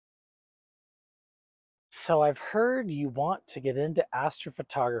So I've heard you want to get into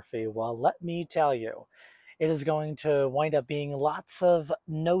astrophotography. Well, let me tell you, it is going to wind up being lots of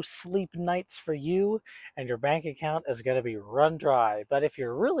no sleep nights for you, and your bank account is going to be run dry. But if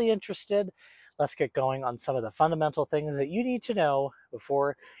you're really interested, let's get going on some of the fundamental things that you need to know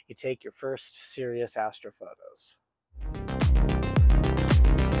before you take your first serious astrophotos.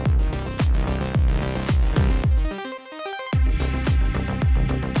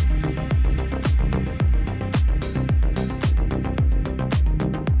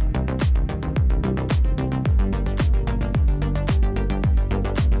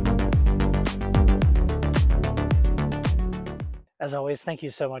 As always, thank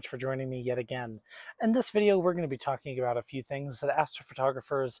you so much for joining me yet again. In this video, we're going to be talking about a few things that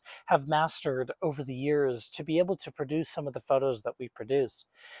astrophotographers have mastered over the years to be able to produce some of the photos that we produce.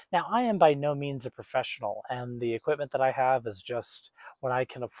 Now, I am by no means a professional, and the equipment that I have is just what I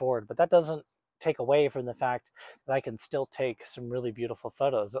can afford, but that doesn't take away from the fact that I can still take some really beautiful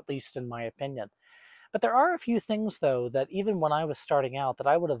photos, at least in my opinion. But there are a few things, though, that even when I was starting out that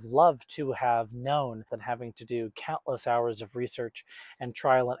I would have loved to have known than having to do countless hours of research and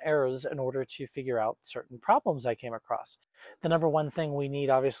trial and errors in order to figure out certain problems I came across. The number one thing we need,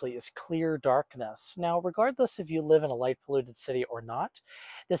 obviously, is clear darkness. Now, regardless if you live in a light-polluted city or not,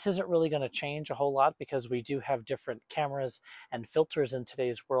 this isn't really going to change a whole lot because we do have different cameras and filters in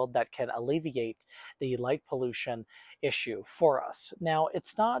today's world that can alleviate the light pollution issue for us. Now,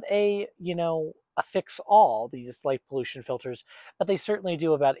 it's not a fix all, these light pollution filters, but they certainly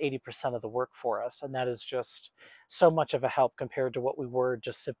do about 80% of the work for us, and that is just so much of a help compared to what we were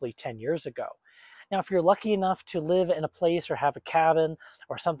just simply 10 years ago. Now, if you're lucky enough to live in a place or have a cabin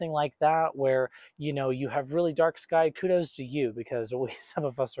or something like that where, you have really dark sky, kudos to you, because some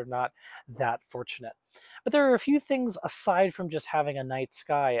of us are not that fortunate. But there are a few things aside from just having a night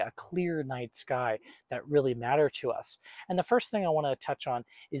sky, a clear night sky, that really matter to us. And the first thing I want to touch on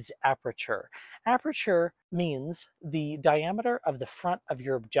is aperture. Aperture means the diameter of the front of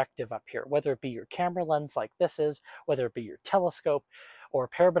your objective up here, whether it be your camera lens like this is, whether it be your telescope, or a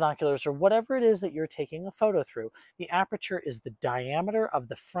pair of binoculars, or whatever it is that you're taking a photo through. The aperture is the diameter of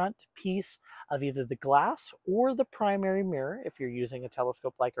the front piece of either the glass or the primary mirror, if you're using a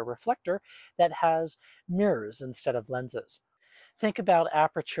telescope like a reflector, that has mirrors instead of lenses. Think about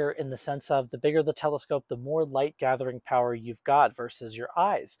aperture in the sense of the bigger the telescope, the more light gathering power you've got versus your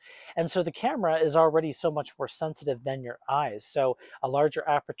eyes. And so the camera is already so much more sensitive than your eyes. So a larger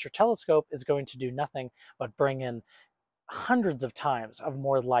aperture telescope is going to do nothing but bring in hundreds of times of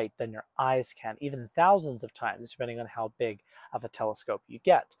more light than your eyes can, even thousands of times, depending on how big of a telescope you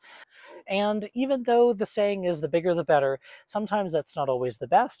get. And even though the saying is the bigger the better, sometimes that's not always the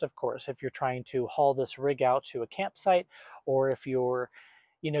best, of course, if you're trying to haul this rig out to a campsite, or if you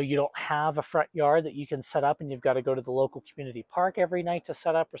don't have a front yard that you can set up and you've got to go to the local community park every night to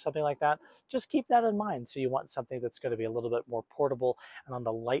set up or something like that. Just keep that in mind. So you want something that's going to be a little bit more portable and on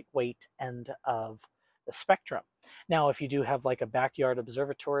the lightweight end of the spectrum. Now, if you do have like a backyard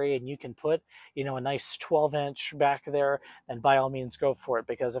observatory and you can put, a nice 12-inch back there, then by all means go for it,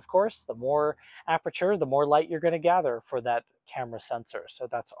 because of course, the more aperture, the more light you're going to gather for that camera sensor. So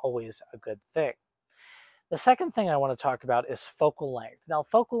that's always a good thing. The second thing I want to talk about is focal length. Now,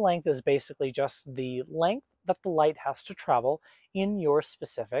 focal length is basically just the length that the light has to travel in your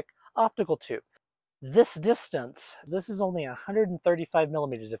specific optical tube. This distance, this is only 135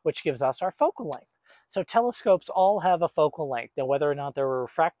 millimeters, which gives us our focal length. So telescopes all have a focal length. Now, whether or not they're a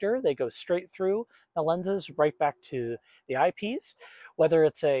refractor, they go straight through the lenses right back to the eyepiece. Whether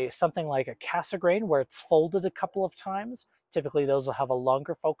it's something like a Cassegrain where it's folded a couple of times, typically those will have a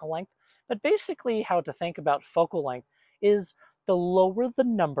longer focal length. But basically how to think about focal length is the lower the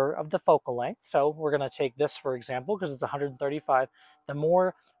number of the focal length. So we're going to take this, for example, because it's 135, the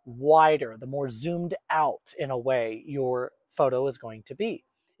more wider, the more zoomed out in a way your photo is going to be.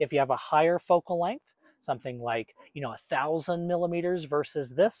 If you have a higher focal length, something like 1,000 millimeters versus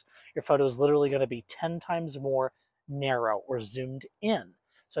this, your photo is literally going to be 10 times more narrow or zoomed in.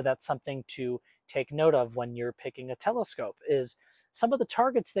 So that's something to take note of when you're picking a telescope, is some of the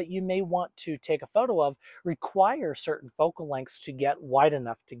targets that you may want to take a photo of require certain focal lengths to get wide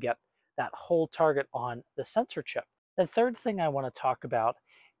enough to get that whole target on the sensor chip. The third thing I want to talk about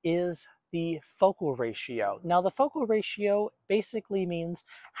is the focal ratio. Now, the focal ratio basically means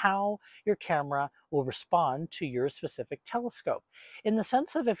how your camera will respond to your specific telescope. In the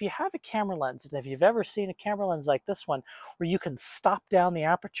sense of, if you have a camera lens, and if you've ever seen a camera lens like this one, where you can stop down the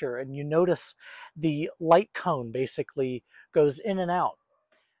aperture and you notice the light cone basically goes in and out.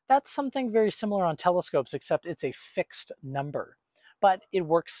 That's something very similar on telescopes, except it's a fixed number. but it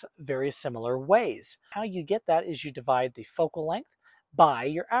works very similar ways. How you get that is you divide the focal length by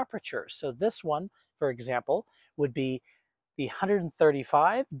your aperture. So this one, for example, would be the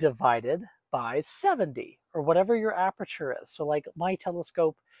 135 divided by 70, or whatever your aperture is. So like my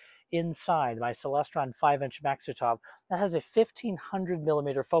telescope inside, my Celestron 5-inch Maxitop, that has a 1500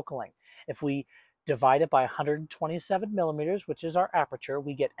 millimeter focal length. If we divide it by 127 millimeters, which is our aperture,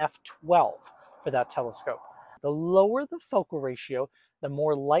 we get f12 for that telescope. The lower the focal ratio, the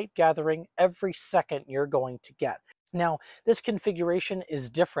more light gathering every second you're going to get. Now, this configuration is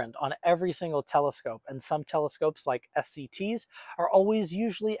different on every single telescope, and some telescopes, like SCTs, are always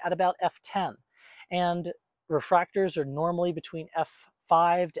usually at about f10. And refractors are normally between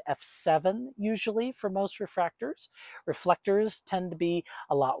f5 to f7, usually, for most refractors. Reflectors tend to be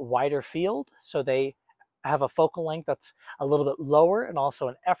a lot wider field, so they have a focal length that's a little bit lower and also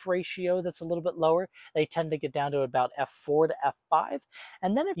an F ratio that's a little bit lower. They tend to get down to about f4 to f5.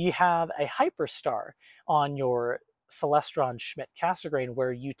 And then if you have a hyperstar on your Celestron Schmidt-Cassegrain,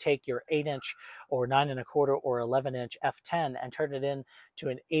 where you take your 8-inch or 9.25 or 11-inch f10 and turn it into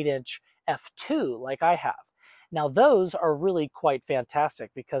an 8-inch f2 like I have. Now those are really quite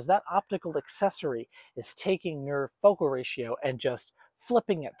fantastic because that optical accessory is taking your focal ratio and just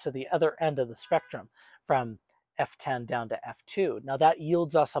flipping it to the other end of the spectrum from f10 down to f2. Now that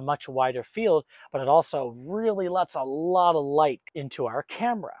yields us a much wider field, but it also really lets a lot of light into our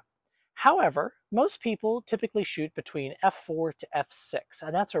camera. However, most people typically shoot between f4 to f6,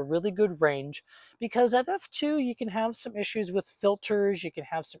 and that's a really good range because at f2 you can have some issues with filters, you can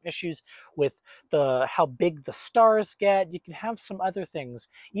have some issues with how big the stars get, you can have some other things.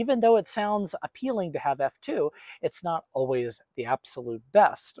 Even though it sounds appealing to have f2, it's not always the absolute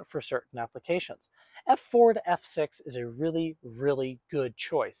best for certain applications. f4 to f6 is a really, really good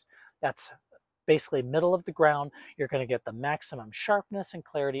choice. That's basically middle of the ground. You're going to get the maximum sharpness and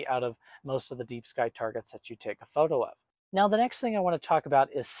clarity out of most of the deep sky targets that you take a photo of. Now, the next thing I want to talk about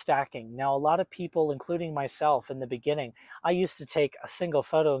is stacking. Now, a lot of people, including myself in the beginning, I used to take a single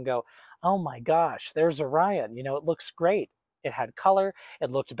photo and go, oh my gosh, there's Orion. You know, it looks great. It had color. It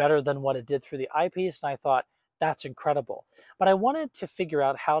looked better than what it did through the eyepiece. And I thought, that's incredible. But I wanted to figure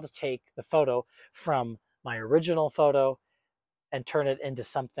out how to take the photo from my original photo and turn it into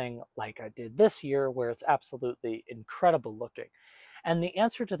something like I did this year, where it's absolutely incredible looking. And the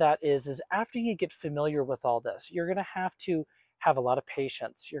answer to that is after you get familiar with all this, you're going to have a lot of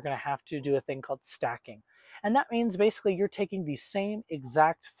patience. You're going to have to do a thing called stacking. And that means basically you're taking the same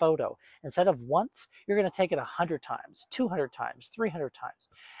exact photo. Instead of once, you're going to take it 100 times, 200 times, 300 times,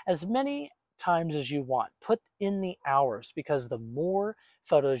 as many times as you want. Put in the hours, because the more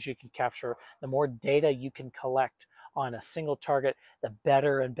photos you can capture, the more data you can collect on a single target, the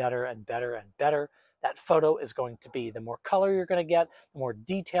better and better and better and better that photo is going to be. The more color you're going to get, the more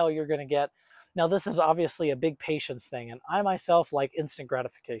detail you're going to get. Now, this is obviously a big patience thing, and I myself like instant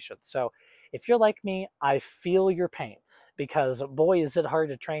gratification. So if you're like me, I feel your pain, because boy, is it hard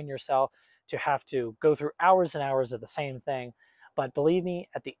to train yourself to have to go through hours and hours of the same thing. But believe me,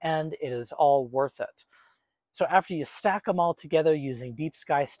 at the end, it is all worth it. So after you stack them all together using Deep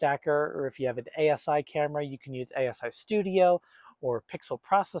Sky Stacker, or if you have an ASI camera, you can use ASI Studio or Pixel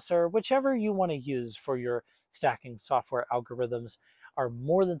Processor, whichever you want to use for your stacking software algorithms are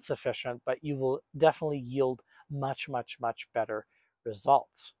more than sufficient, but you will definitely yield much, much, much better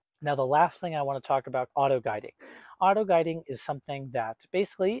results. Now, the last thing I want to talk about, auto guiding. Auto guiding is something that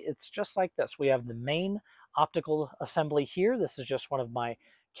basically it's just like this. We have the main optical assembly here. This is just one of my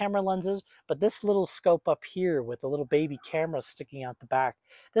camera lenses, but this little scope up here with the little baby camera sticking out the back,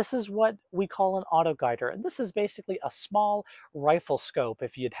 this is what we call an auto guider. And this is basically a small rifle scope,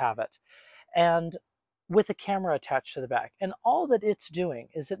 if you'd have it, and with a camera attached to the back. And all that it's doing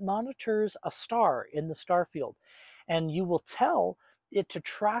is it monitors a star in the star field, and you will tell it to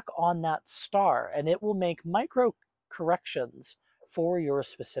track on that star, and it will make micro corrections for your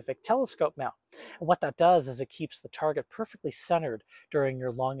specific telescope mount. And what that does is it keeps the target perfectly centered during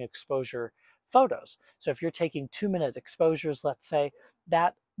your long exposure photos. So if you're taking 2-minute exposures, let's say,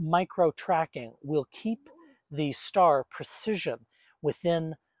 that micro tracking will keep the star precision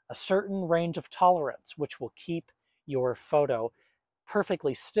within a certain range of tolerance, which will keep your photo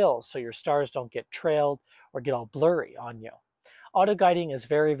perfectly still so your stars don't get trailed or get all blurry on you. Auto guiding is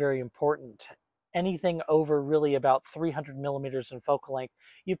very, very important. Anything over really about 300 millimeters in focal length,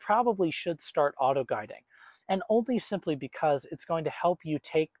 you probably should start auto guiding. And only simply because it's going to help you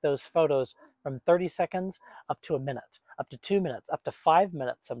take those photos from 30 seconds up to a minute, up to 2 minutes, up to 5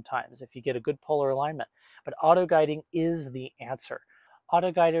 minutes sometimes if you get a good polar alignment. But auto guiding is the answer.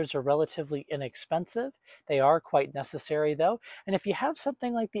 Autoguiders are relatively inexpensive. They are quite necessary though, and if you have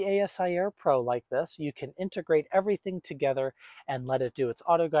something like the ASI Air Pro like this, you can integrate everything together and let it do its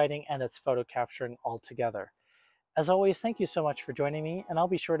autoguiding and its photo capturing all together. As always, thank you so much for joining me, and I'll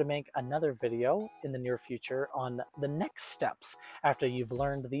be sure to make another video in the near future on the next steps after you've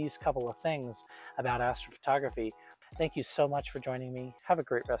learned these couple of things about astrophotography. Thank you so much for joining me. Have a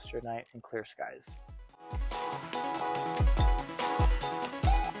great rest of your night and clear skies.